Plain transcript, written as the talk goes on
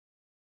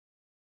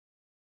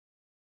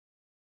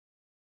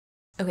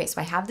Okay,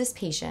 so I have this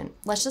patient.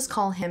 Let's just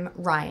call him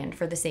Ryan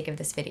for the sake of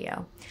this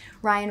video.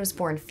 Ryan was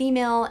born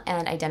female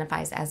and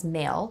identifies as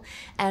male,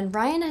 and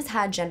Ryan has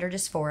had gender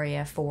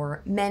dysphoria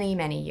for many,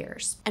 many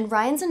years. And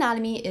Ryan's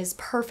anatomy is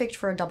perfect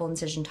for a double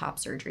incision top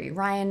surgery.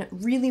 Ryan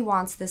really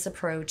wants this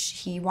approach.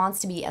 He wants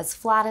to be as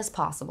flat as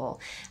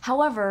possible.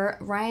 However,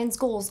 Ryan's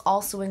goals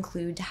also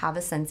include to have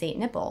a sensate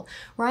nipple.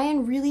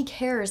 Ryan really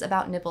cares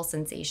about nipple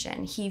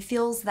sensation. He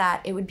feels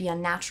that it would be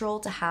unnatural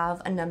to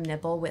have a numb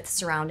nipple with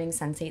surrounding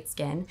sensate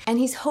skin, and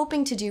he's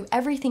hoping to do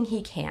everything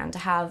he can to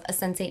have a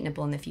sensate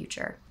nipple in the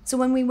future. So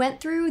when we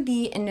went through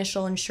the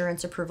initial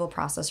insurance approval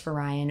process for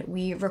Ryan,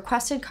 we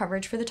requested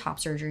coverage for the top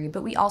surgery,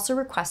 but we also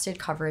requested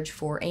coverage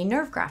for a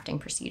nerve grafting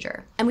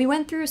procedure. And we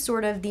went through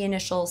sort of the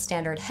initial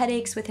standard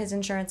headaches with his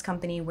insurance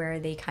company where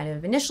they kind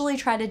of initially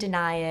tried to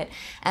deny it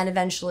and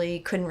eventually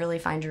couldn't really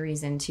find a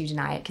reason to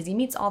deny it because he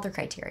meets all the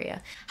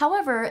criteria.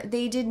 However,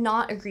 they did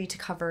not agree to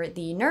cover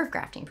the nerve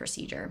grafting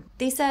procedure.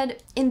 They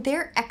said, in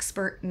their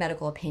expert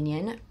medical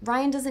opinion,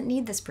 Ryan doesn't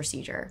need this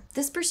procedure.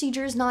 This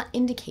procedure is not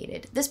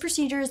indicated. This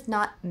procedure is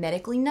not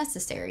medically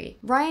necessary.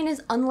 Ryan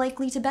is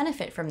unlikely to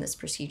benefit from this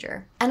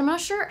procedure. And I'm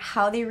not sure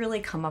how they really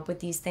come up with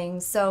these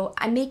things, so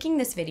I'm making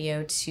this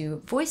video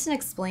to voice and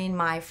explain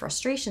my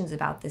frustrations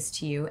about this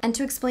to you and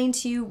to explain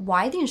to you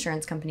why the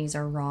insurance companies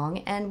are wrong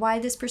and why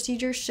this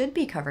procedure should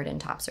be covered in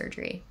top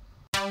surgery.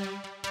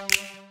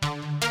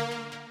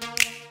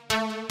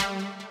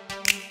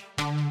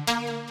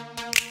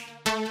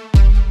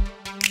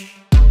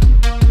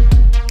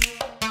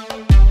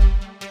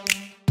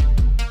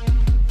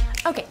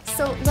 Okay,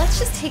 so let's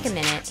just take a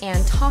minute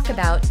and talk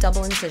about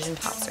double incision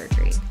top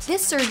surgery.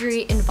 This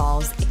surgery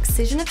involves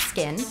excision of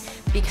skin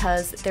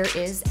because there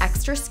is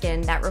extra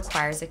skin that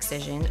requires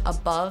excision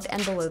above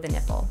and below the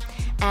nipple,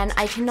 and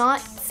I cannot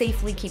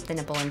safely keep the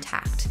nipple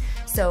intact.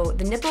 So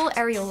the nipple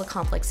areola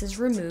complex is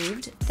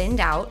removed, thinned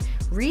out,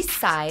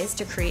 resized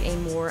to create a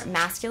more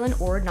masculine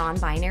or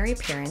non-binary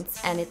appearance,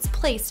 and it's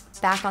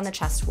placed back on the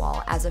chest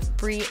wall as a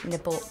free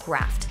nipple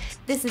graft.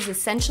 This is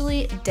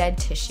essentially dead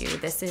tissue.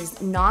 This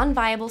is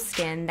non-viable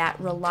skin that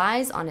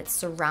relies on its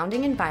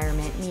surrounding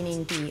environment,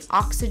 meaning the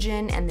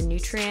oxygen and the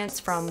nutrients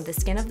from the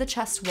skin of the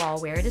chest wall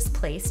where it is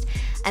placed,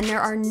 and there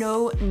are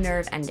no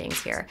nerve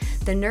endings here.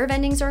 The nerve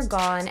endings are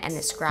gone, and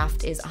this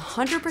graft is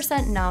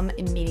 100% numb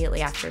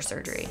immediately after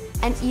surgery.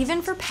 And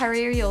even for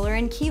periareolar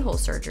and keyhole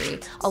surgery,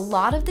 a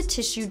lot of the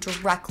tissue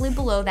directly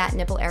below that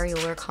nipple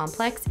areolar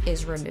complex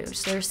is removed.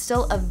 So there's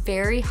still a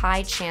very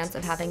high chance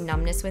of having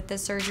numbness with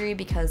this surgery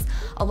because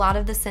a lot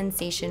of the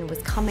sensation was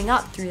coming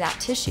up through that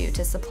tissue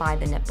to supply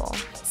the nipple.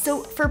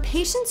 So for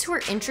patients who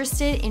are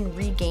interested in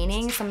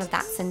regaining some of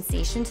that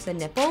sensation to the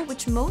nipple,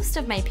 which most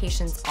of my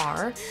patients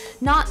are,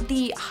 not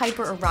the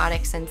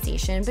hypererotic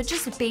sensation, but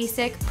just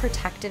basic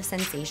protective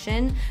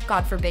sensation.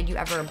 God forbid you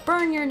ever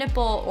burn your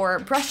nipple or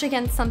brush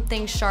against something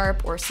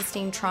sharp or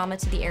sustain trauma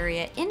to the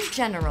area. In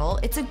general,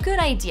 it's a good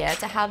idea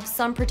to have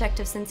some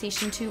protective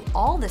sensation to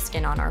all the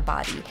skin on our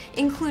body,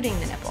 including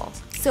the nipple.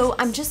 So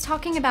I'm just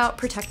talking about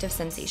protective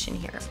sensation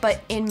here,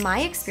 but in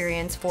my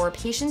experience for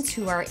patients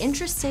who are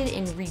interested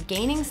in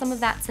regaining some of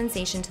that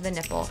sensation to the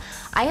nipple,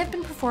 I have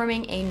been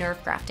performing a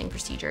nerve grafting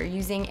procedure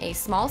using a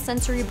small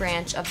sensory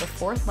branch of the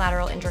fourth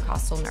lateral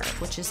intercostal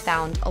nerve, which is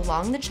found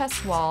along the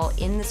chest wall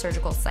in the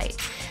surgical site.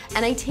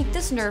 And I take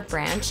this nerve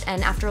branch,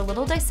 and after a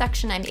little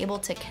dissection, I'm able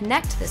to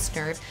connect this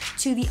nerve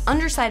to the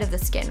underside of the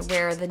skin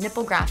where the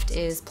nipple graft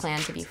is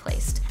planned to be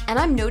placed. And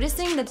I'm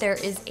noticing that there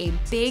is a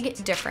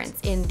big difference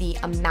in the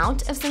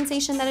amount of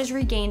sensation that is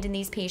regained in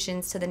these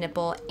patients to the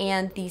nipple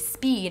and the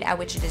speed at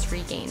which it is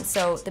regained.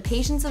 So the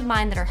patients of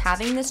mine that are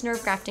having this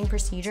nerve grafting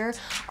procedure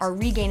are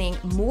regaining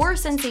more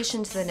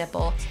sensation to the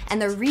nipple,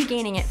 and they're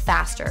regaining it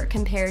faster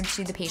compared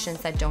to the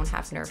patients that don't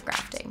have nerve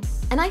grafting.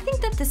 And I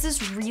think that this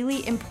is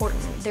really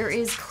important. There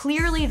is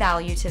clearly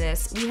value to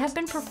this. We have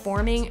been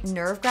performing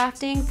nerve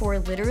grafting for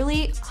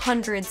literally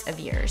hundreds of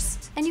years.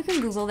 And you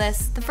can Google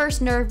this. The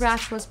first nerve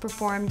graft was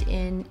performed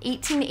in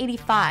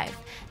 1885,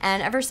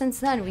 and ever since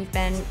then we've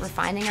been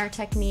refining our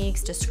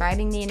techniques,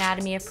 describing the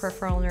anatomy of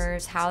peripheral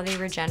nerves, how they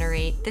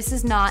regenerate. This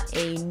is not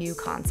a new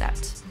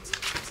concept.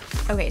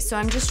 Okay, so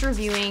I'm just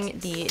reviewing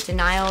the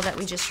denial that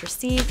we just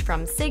received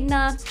from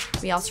Cigna.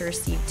 We also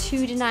received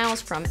 2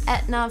 denials from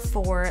Aetna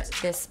for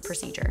this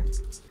procedure.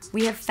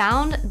 We have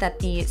found that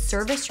the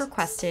service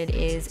requested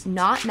is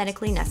not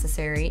medically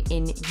necessary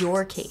in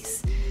your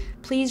case.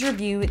 Please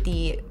review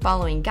the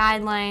following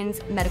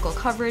guidelines: medical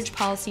coverage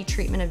policy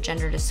treatment of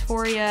gender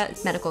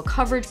dysphoria, medical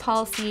coverage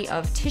policy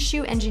of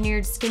tissue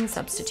engineered skin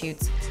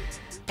substitutes.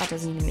 That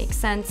doesn't even make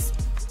sense.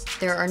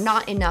 There are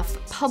not enough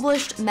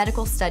published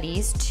medical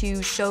studies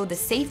to show the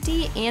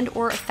safety and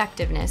or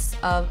effectiveness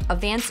of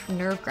advanced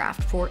nerve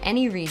graft for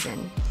any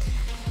reason.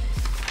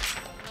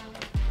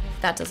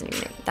 That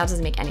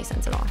doesn't make any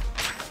sense at all.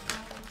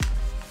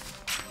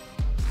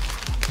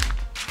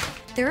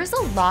 There is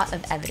a lot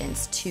of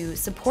evidence to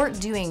support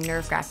doing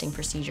nerve grafting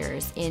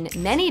procedures in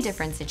many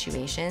different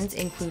situations,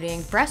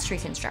 including breast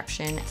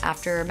reconstruction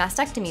after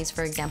mastectomies,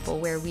 for example,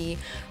 where we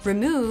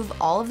remove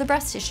all of the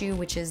breast tissue,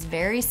 which is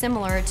very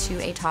similar to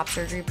a top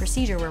surgery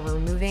procedure where we're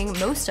removing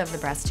most of the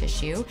breast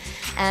tissue.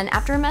 And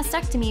after a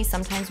mastectomy,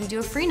 sometimes we do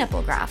a free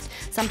nipple graft.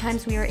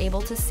 Sometimes we are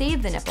able to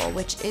save the nipple,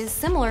 which is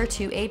similar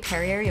to a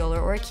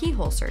periareolar or a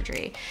keyhole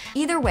surgery.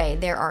 Either way,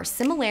 there are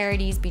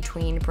similarities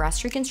between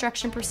breast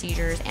reconstruction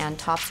procedures and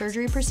top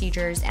surgery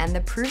procedures, and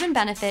the proven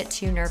benefit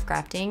to nerve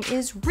grafting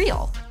is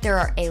real. There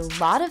are a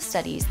lot of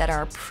studies that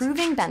are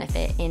proving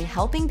benefit in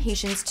helping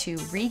patients to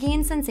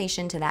regain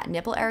sensation to that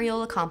nipple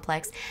areola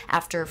complex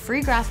after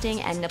free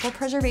grafting and nipple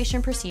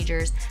preservation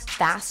procedures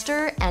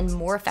faster and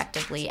more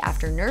effectively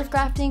after nerve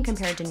grafting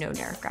compared to no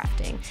nerve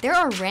grafting. There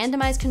are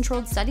randomized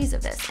controlled studies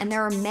of this, and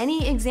there are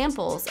many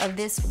examples of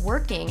this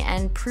working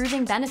and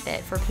proving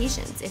benefit for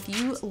patients. If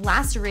you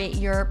lacerate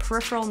your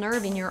peripheral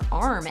nerve in your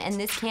arm and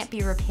this can't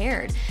be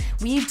repaired,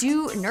 we do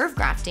nerve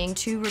grafting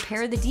to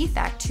repair the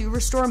defect, to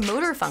restore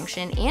motor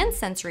function and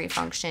sensory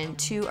function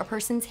to a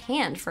person's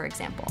hand, for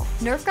example.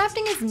 Nerve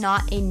grafting is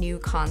not a new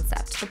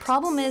concept. The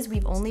problem is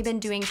we've only been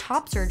doing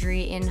top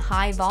surgery in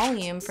high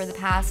volume for the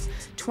past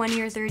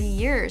 20 or 30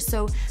 years,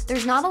 so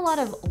there's not a lot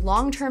of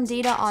long-term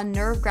data on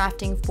nerve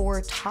grafting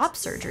for top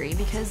surgery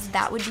because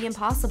that would be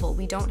impossible.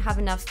 We don't have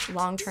enough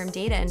long-term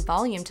data and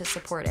volume to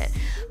support it.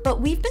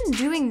 But we've been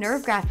doing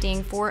nerve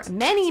grafting for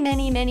many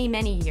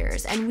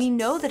years, and we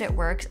know that it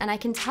works, and I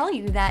can tell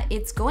you that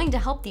it's going to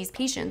help these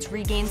patients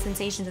regain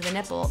sensation to the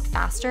nipple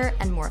faster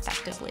and more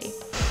effectively.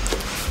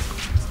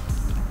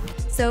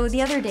 So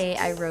the other day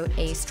I wrote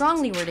a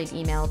strongly worded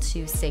email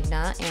to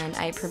Cigna, and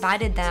I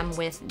provided them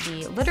with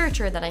the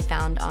literature that I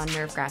found on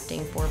nerve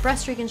grafting for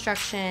breast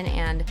reconstruction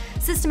and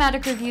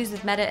systematic reviews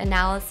with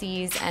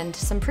meta-analyses and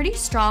some pretty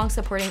strong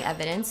supporting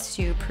evidence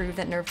to prove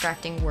that nerve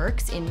grafting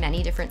works in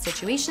many different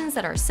situations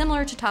that are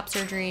similar to top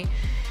surgery.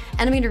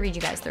 And I'm going to read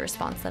you guys the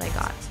response that I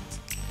got.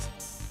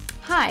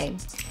 Hi.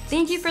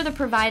 Thank you for the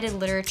provided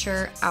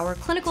literature. Our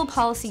clinical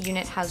policy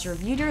unit has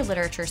reviewed your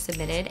literature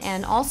submitted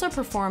and also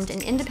performed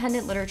an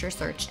independent literature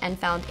search and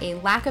found a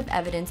lack of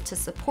evidence to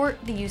support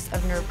the use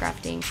of nerve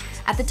grafting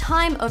at the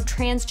time of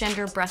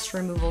transgender breast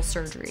removal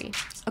surgery.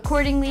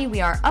 Accordingly,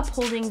 we are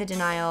upholding the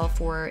denial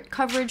for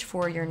coverage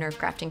for your nerve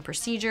grafting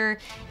procedure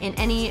in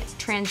any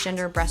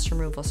transgender breast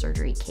removal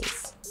surgery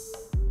case.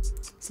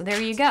 So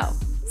there you go.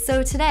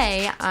 So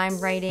today I'm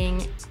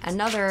writing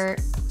another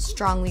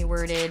strongly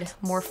worded,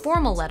 more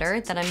formal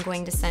letter that I'm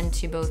going to send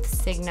to both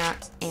Cigna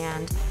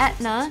and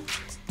Aetna,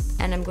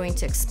 and I'm going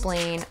to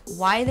explain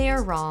why they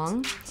are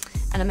wrong,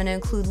 and I'm going to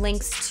include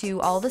links to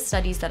all the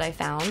studies that I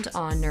found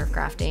on nerve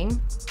grafting,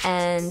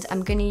 and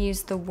I'm going to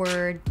use the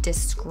word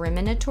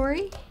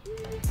discriminatory,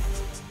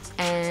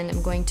 and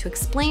I'm going to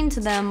explain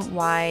to them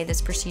why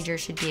this procedure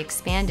should be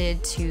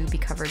expanded to be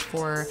covered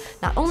for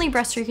not only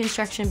breast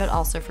reconstruction but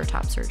also for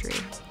top surgery.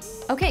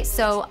 Okay,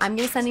 so I'm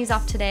gonna send these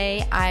off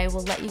today. I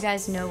will let you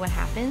guys know what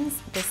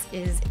happens. This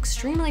is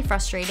extremely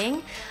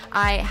frustrating.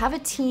 I have a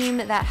team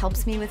that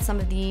helps me with some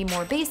of the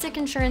more basic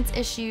insurance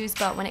issues,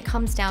 but when it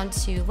comes down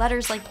to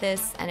letters like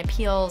this and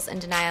appeals and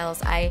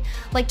denials, I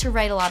like to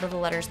write a lot of the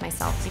letters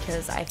myself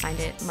because I find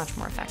it much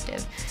more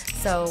effective.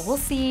 So we'll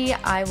see.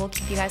 I will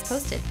keep you guys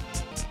posted.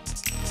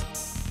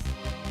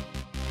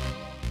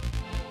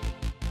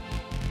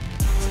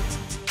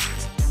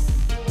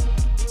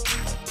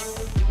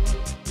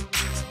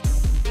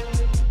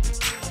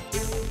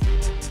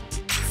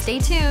 Stay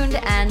tuned,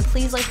 and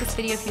please like this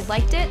video if you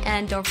liked it,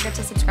 and don't forget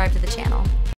to subscribe to the channel.